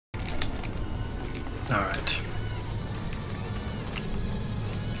Alright.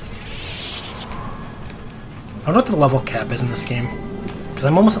 I don't know what the level cap is in this game, because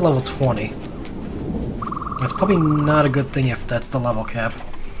I'm almost at level 20. That's probably not a good thing if that's the level cap.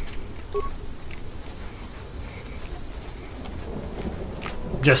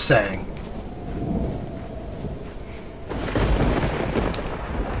 Just saying.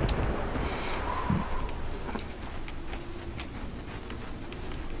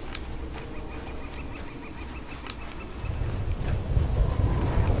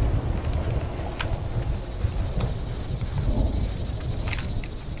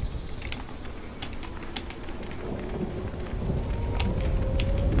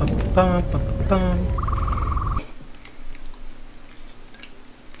 Bum, bum, bum, bum.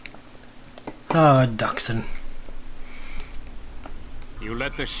 Duxon. You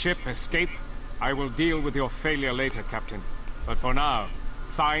let the ship escape? I will deal with your failure later, Captain. But for now,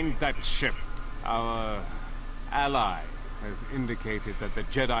 find that ship. Our ally has indicated that the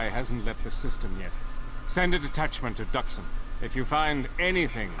Jedi hasn't left the system yet. Send a detachment to Duxon. If you find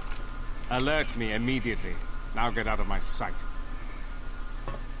anything, alert me immediately. Now get out of my sight.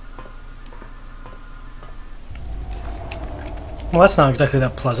 Well, that's not exactly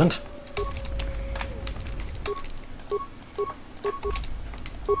that pleasant.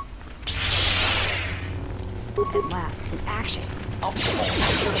 At last, some action. Optimal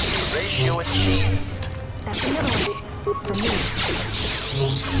accuracy ratio achieved. That's another one for me.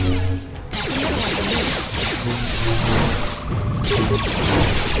 That's another one for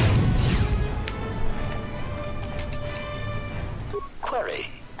me. Query.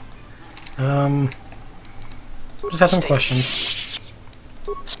 Just have some questions.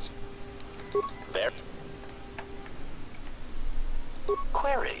 There.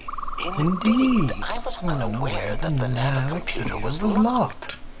 Query. Indeed. I was Unaware unaware the that the navigator navigator was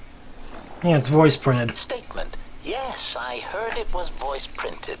locked. Yeah, it's voice printed. Statement. Yes, I heard it was voice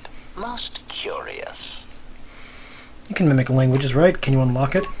printed. Most curious. You can mimic languages, right? Can you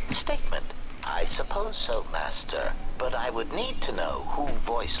unlock it? Statement. I suppose so, Master. But I would need to know who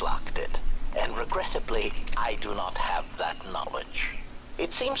voice locked it. And regrettably, I do not have that knowledge.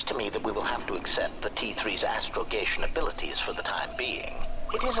 It seems to me that we will have to accept the T3's astrogation abilities for the time being.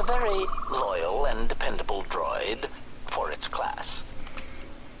 It is a very loyal and dependable droid for its class.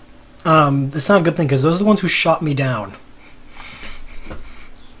 It's not a good thing, because those are the ones who shot me down.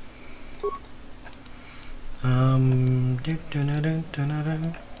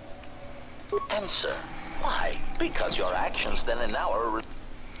 Answer. Why? Because your actions then and now are... What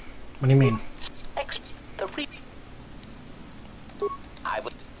do you mean? I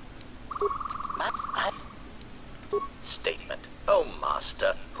would... Statement. Oh,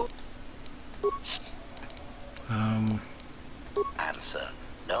 Master. Who... Answer.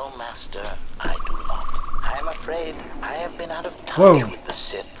 No, Master, I do not. I am afraid I have been out of touch with the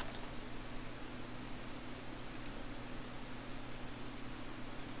Sith.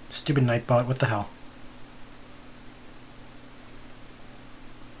 Stupid Nightbot, what the hell?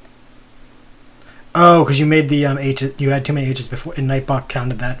 Oh, because you made the H. You had too many H's before, and Nightbot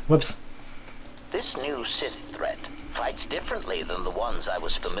counted that. Whoops. This new Sith threat fights differently than the ones I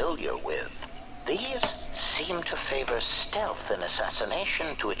was familiar with. These seem to favor stealth and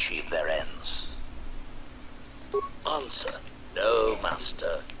assassination to achieve their ends. Answer. No,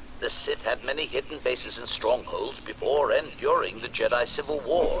 Master. The Sith had many hidden bases and strongholds before and during the Jedi Civil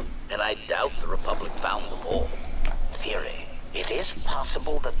War, and I doubt the Republic found them all. Theory. It is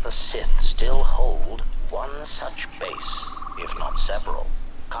possible that the Sith still hold one such base, if not several.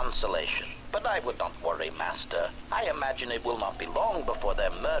 Consolation. But I would not worry, Master. I imagine it will not be long before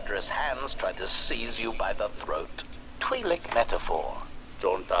their murderous hands try to seize you by the throat. Twi'lek metaphor.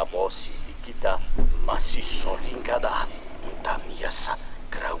 Donta vosi dikita masisorinkada utamiasa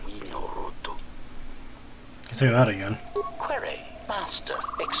grawino rutu. Say that again. Query. Master,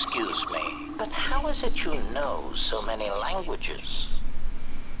 excuse me, but how is it you know so many languages?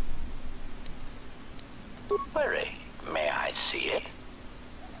 Query. May I see it?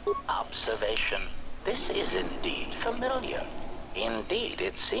 Observation. This is indeed familiar. Indeed,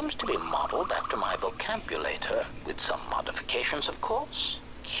 it seems to be modeled after my vocabulator, with some modifications, of course.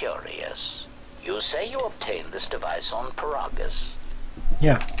 Curious. You say you obtained this device on Paragus?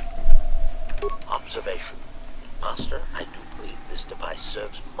 Yeah. Observation. Master, I do believe this device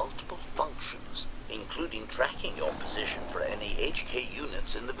serves multiple functions, including tracking your position for any HK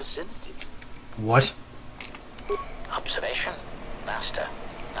units in the vicinity. What? Observation. Master,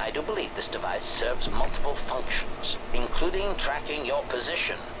 I do believe this device serves multiple functions, including tracking your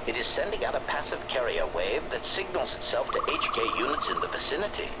position. It is sending out a passive carrier wave that signals itself to HK units in the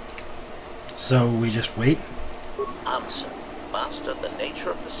vicinity. So we just wait? Answer. Master, the nature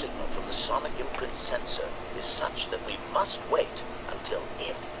of the signal from the sonic imprint sensor is such that we must wait until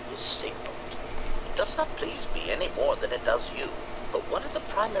it is signaled. It does not please me any more than it does you, but one of the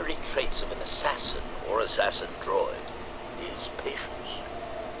primary traits of an assassin or assassin droid is patience.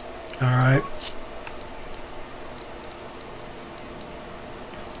 Alright.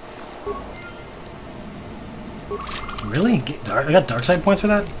 Really? I got dark side points for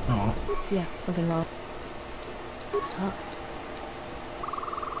that? Oh. Yeah, something wrong. Huh.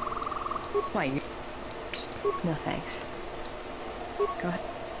 Why, you... No thanks. Go ahead.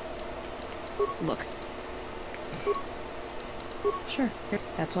 Look. Sure,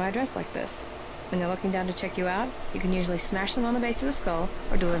 that's why I dress like this. When they're looking down to check you out, you can usually smash them on the base of the skull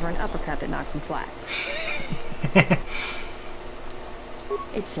or deliver an uppercut that knocks them flat.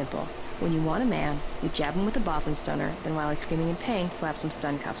 It's simple. When you want a man, you jab him with a boffin stunner, then while he's screaming in pain, slap some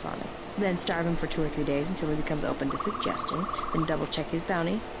stun cuffs on him. Then starve him for 2 or 3 days until he becomes open to suggestion, then double check his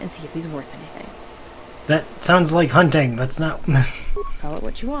bounty and see if he's worth anything. That sounds like hunting. That's not... Call it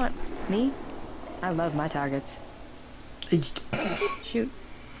what you want. Me? I love my targets. Shoot.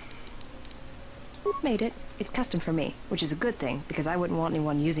 Made it. It's custom for me, which is a good thing, because I wouldn't want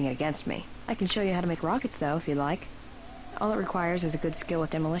anyone using it against me. I can show you how to make rockets, though, if you'd like. All it requires is a good skill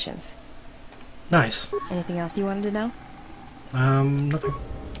with demolitions. Nice. Anything else you wanted to know? Nothing.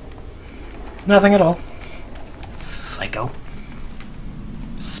 Nothing at all. Psycho.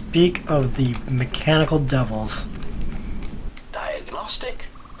 Speak of the mechanical devils. Diagnostic.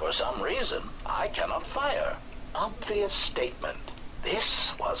 For some reason, I cannot fire. Obvious statement. This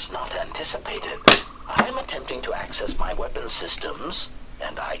was not anticipated. I am attempting to access my weapon systems,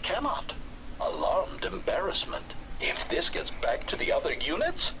 and I cannot. Alarmed embarrassment. If this gets back to the other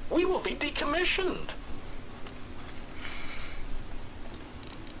units, we will be decommissioned.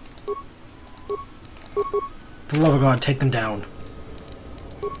 For the love of God, take them down.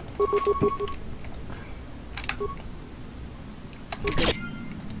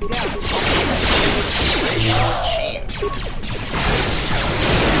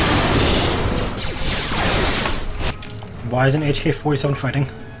 Why isn't HK-47 fighting?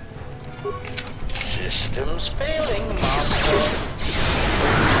 Systems failing, Master.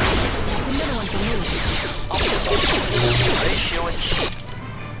 That's another one for me. Ratio achieved.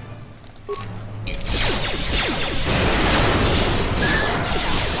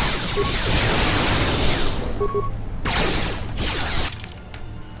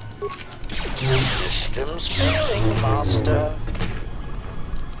 Systems failing, Master.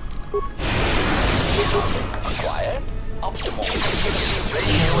 Acquired. Optimal.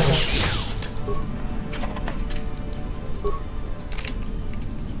 Ratio achieved.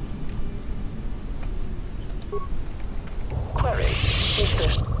 Query.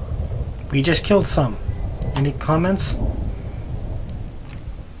 We just killed some. Any comments?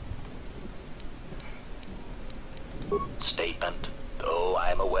 Statement. Oh,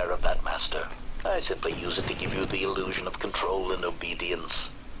 I am aware of that, Master. I simply use it to give you the illusion of control and obedience.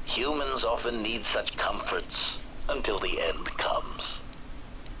 Humans often need such comforts until the end comes.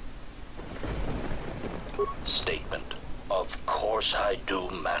 Statement. Of course I do,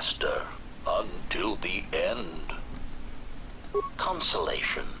 Master. Until the end.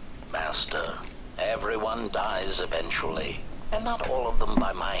 Consolation, Master. Everyone dies eventually, and not all of them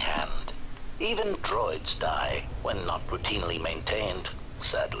by my hand. Even droids die when not routinely maintained,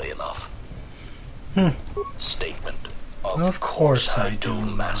 sadly enough. Statement. Of course I do,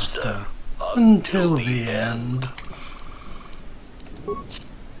 Master. Until the end.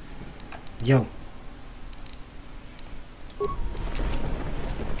 Yo.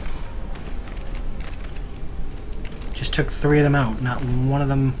 Just took 3 of them out. Not one of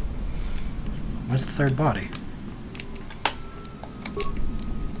them... Where's the third body?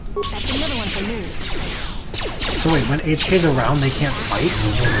 That's another one for me. So wait, when HK's around, they can't fight?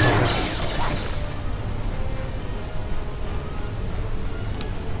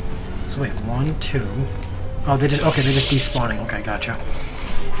 So wait, 1, 2... Oh, they just... Okay, they're just despawning. Okay, gotcha.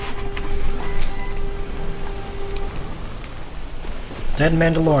 Dead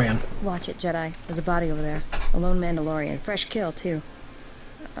Mandalorian. Watch it, Jedi. There's a body over there. A lone Mandalorian. Fresh kill, too.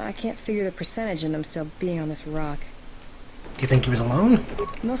 I can't figure the percentage in them still being on this rock. Do you think he was alone?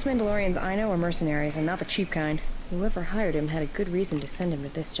 Most Mandalorians I know are mercenaries, and not the cheap kind. Whoever hired him had a good reason to send him to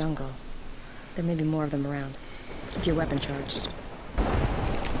this jungle. There may be more of them around. Keep your weapon charged.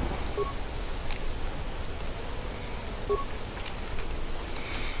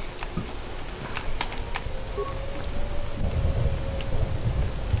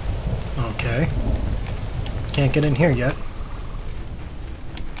 Okay. Can't get in here yet.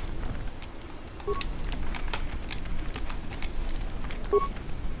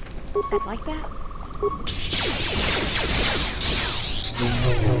 That like that?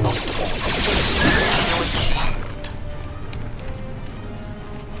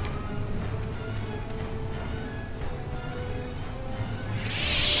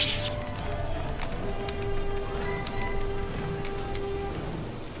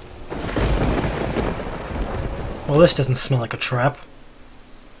 Well, this doesn't smell like a trap.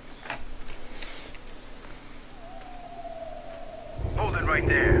 Hold it right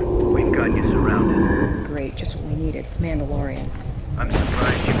there. We've got you surrounded. Great, just what we needed. Mandalorians. I'm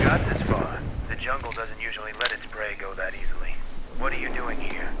surprised you got this far. The jungle doesn't usually let its prey go that easily. What are you doing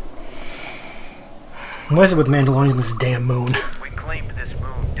here? What is it with Mandalorian and this damn moon? We claimed this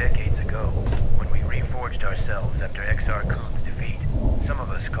moon decades ago, when we reforged ourselves after Exile Kuth's defeat. Some of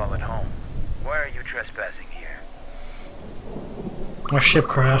us call it home. Why are you trespassing here? Our ship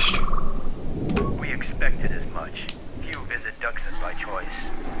crashed. We expected as much. Few visit Duxon by choice.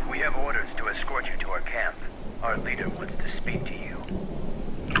 We have orders to escort you to our camp. Our leader wants to speak to you.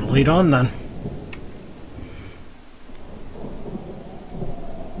 Lead on then.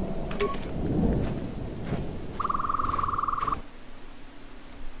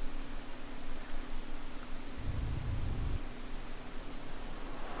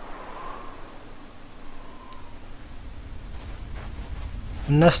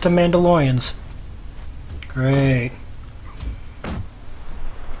 A nest of Mandalorians. Great.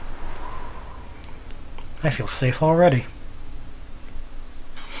 I feel safe already.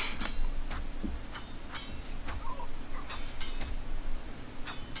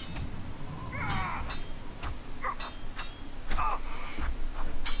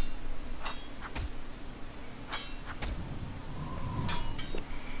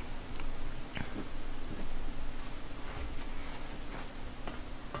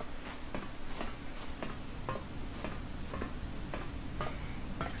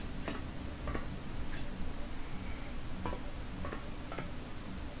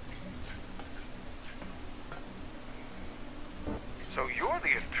 So you're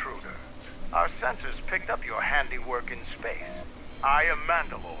the intruder. Our sensors picked up your handiwork in space. I am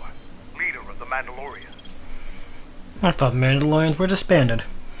Mandalore, leader of the Mandalorians. I thought Mandalorians were disbanded.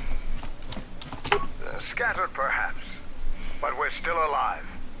 Scattered perhaps, but we're still alive.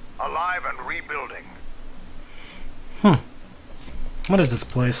 Alive and rebuilding. What is this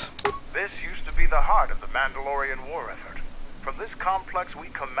place? This used to be the heart of the Mandalorian war effort. From this complex we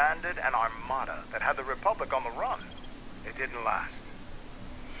commanded an armada that had the Republic on the run. It didn't last.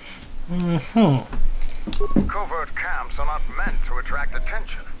 Covert camps are not meant to attract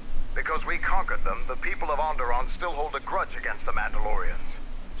attention. Because we conquered them, the people of Onderon still hold a grudge against the Mandalorians.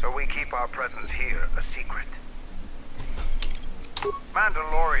 So we keep our presence here a secret.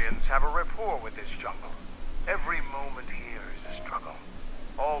 Mandalorians have a rapport with this jungle. Every moment here is a struggle.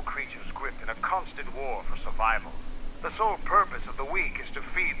 All creatures gripped in a constant war for survival. The sole purpose of the weak is to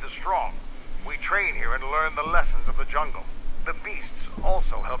feed the strong. We train here and learn the lessons of the jungle. The beasts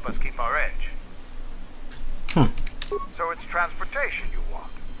also help us keep our edge. So it's transportation you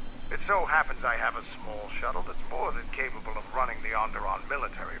want. It so happens I have a small shuttle that's more than capable of running the Onderon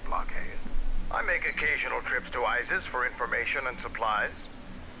military blockade. I make occasional trips to ISIS for information and supplies.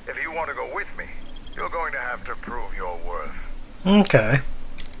 If you want to go with me, you're going to have to prove your worth. Okay.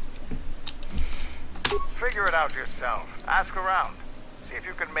 Figure it out yourself. Ask around. See if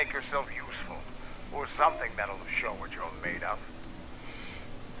you can make yourself useful. Or something that'll show what you're made of.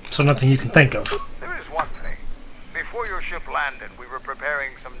 So nothing you can think of. There is one thing. Before your ship landed, we were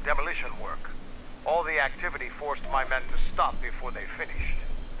preparing some demolition work. All the activity forced my men to stop before they finished.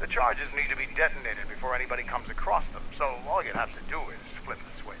 The charges need to be detonated before anybody comes across them, so all you'd have to do is flip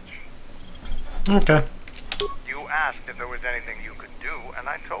the switch. Okay. You asked if there was anything you could do, and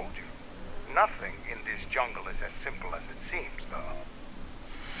I told you. Nothing in this jungle is as simple as it seems, though.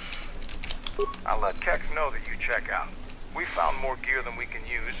 I'll let Kex know that you check out. We found more gear than we can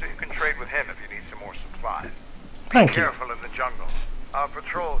use, so you can trade with him if you need some more supplies. Thank Be you. careful in the jungle. Our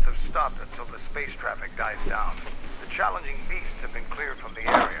patrols have stopped until the space traffic dies down. The challenging beasts have been cleared from the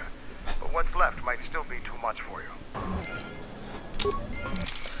area, but what's left might still be too much for you.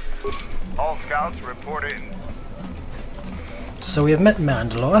 All scouts report in. So we have met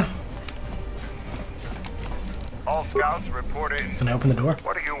Mandalore. All scouts report in. Can I open the door?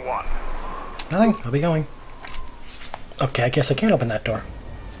 What do you want? Nothing. I'll be going. Okay, I guess I can't open that door.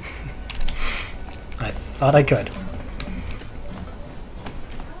 I thought I could.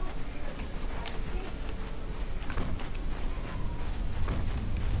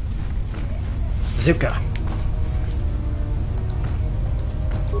 Zuka.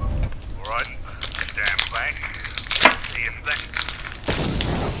 Alright,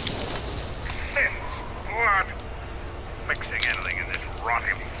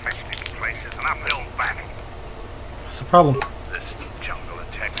 problem? This jungle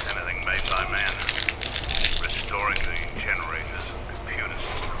attacks anything made by man. Restoring the generators and computers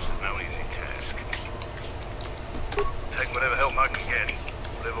is no easy task. Take whatever help I can get.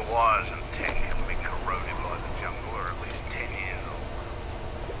 Whatever wires and tech can be corroded by the jungle are at least 10 years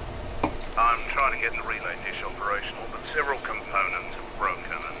old. I'm trying to get the relay dish operational, but several components are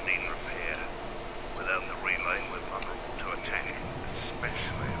broken and need repair. Without the relay, we're vulnerable to attack,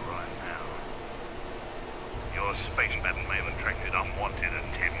 especially right now. Your space battle may have attracted unwanted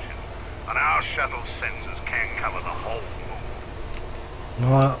attention, and our shuttle sensors can cover the whole moon.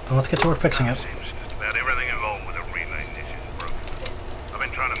 Well, let's get to work fixing it. Seems just about everything involved with a relay dish is broken. I've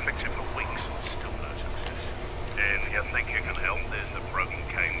been trying to fix it for weeks and still no success. If you think you can help, there's the broken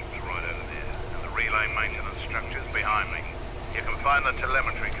cables right over there, and the relay maintenance structure's behind me. You can find the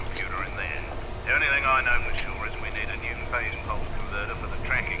telemetry computer in there. The only thing I know for sure is we need a new phase pulse converter for the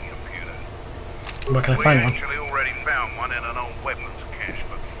tracking computer. Where can I find one? We actually already found one in an old weapons cache,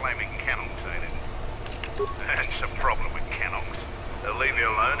 but flaming cannons ain't it. That's the problem with cannons. They'll leave you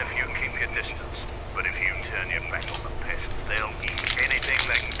alone if you keep your distance. But if you turn your back on the pests, they'll eat anything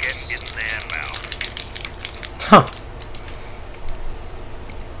they can get in their mouth. Huh.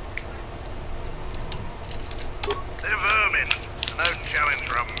 They're vermin. No challenge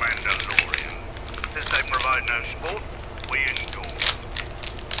from Mandalorian. Since they provide no sport, we endure.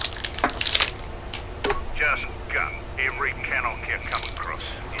 Just gut every cannock you come across.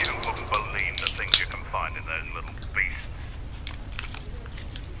 You wouldn't believe the things you can find in those little beasts.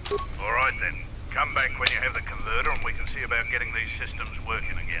 Alright then, come back when you have the converter and we can see about getting these systems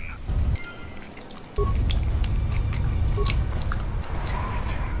working again.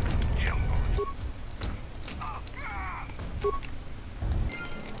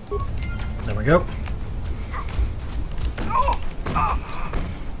 There we go.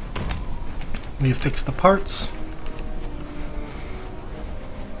 We fix the parts.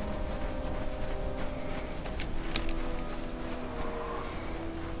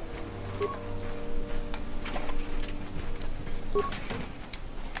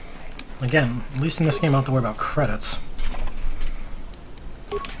 Again, at least in this game I don't have to worry about credits.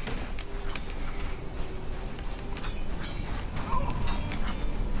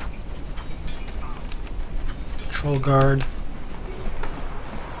 Control guard.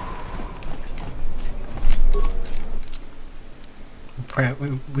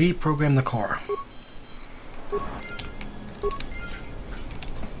 Reprogram the core.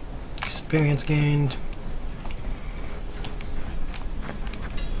 Experience gained.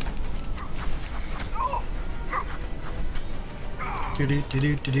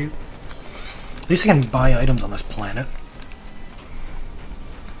 Do. At least I can buy items on this planet.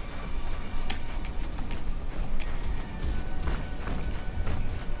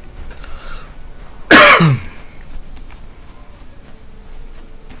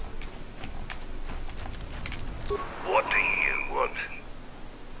 What do you want?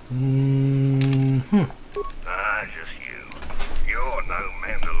 Just you. You're no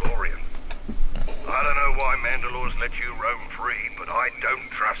Mandalorian. I don't know why Mandalores let you roam free, but I don't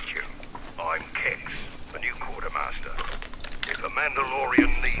trust you. I'm Kex, the new quartermaster. If a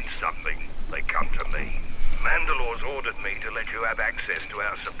Mandalorian needs something, they come to me. Mandalore's ordered me to let you have access to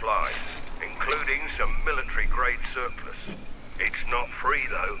our supplies, including some military-grade surplus. It's not free,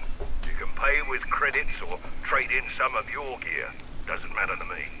 though. You can pay with credits or trade in some of your gear. Doesn't matter to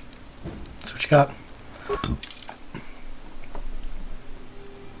me. That's what you got.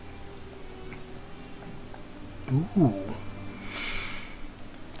 Ooh.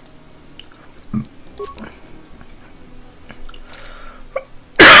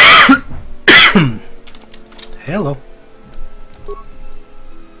 Hello.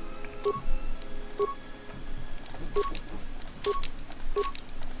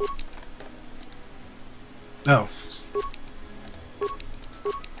 Oh.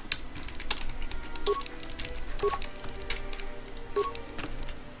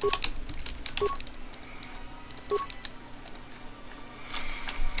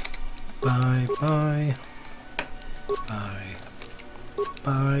 Bye, bye. Bye.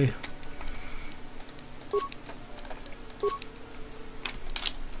 Bye.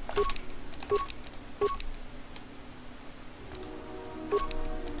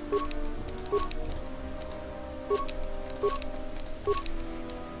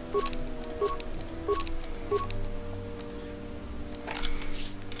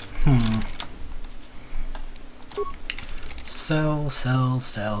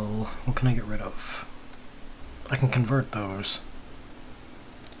 Sell. What can I get rid of? I can convert those.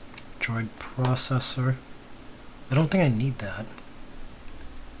 Droid processor. I don't think I need that.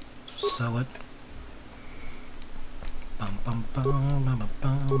 Sell it. Bum, bum, bum, bum,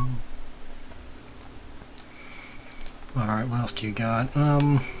 bum, bum. Alright, what else do you got?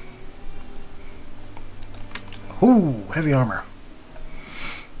 Ooh, heavy armor.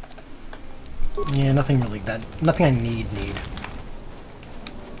 Yeah, nothing really nothing I need.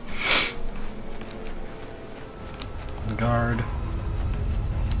 Guard.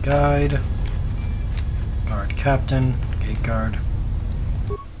 Guide. Guard captain. Gate guard.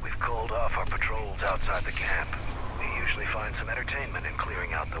 We've called off our patrols outside the camp. We usually find some entertainment in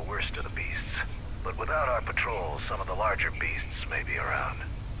clearing out the worst of the beasts. But without our patrols, some of the larger beasts may be around.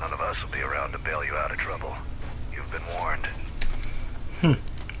 None of us will be around to bail you out of trouble. You've been warned.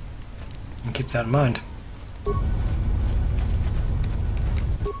 And keep that in mind.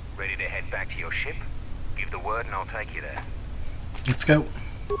 Ready to head back to your ship? Give the word and I'll take you there. Let's go.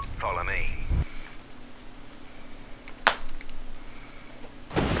 Follow me.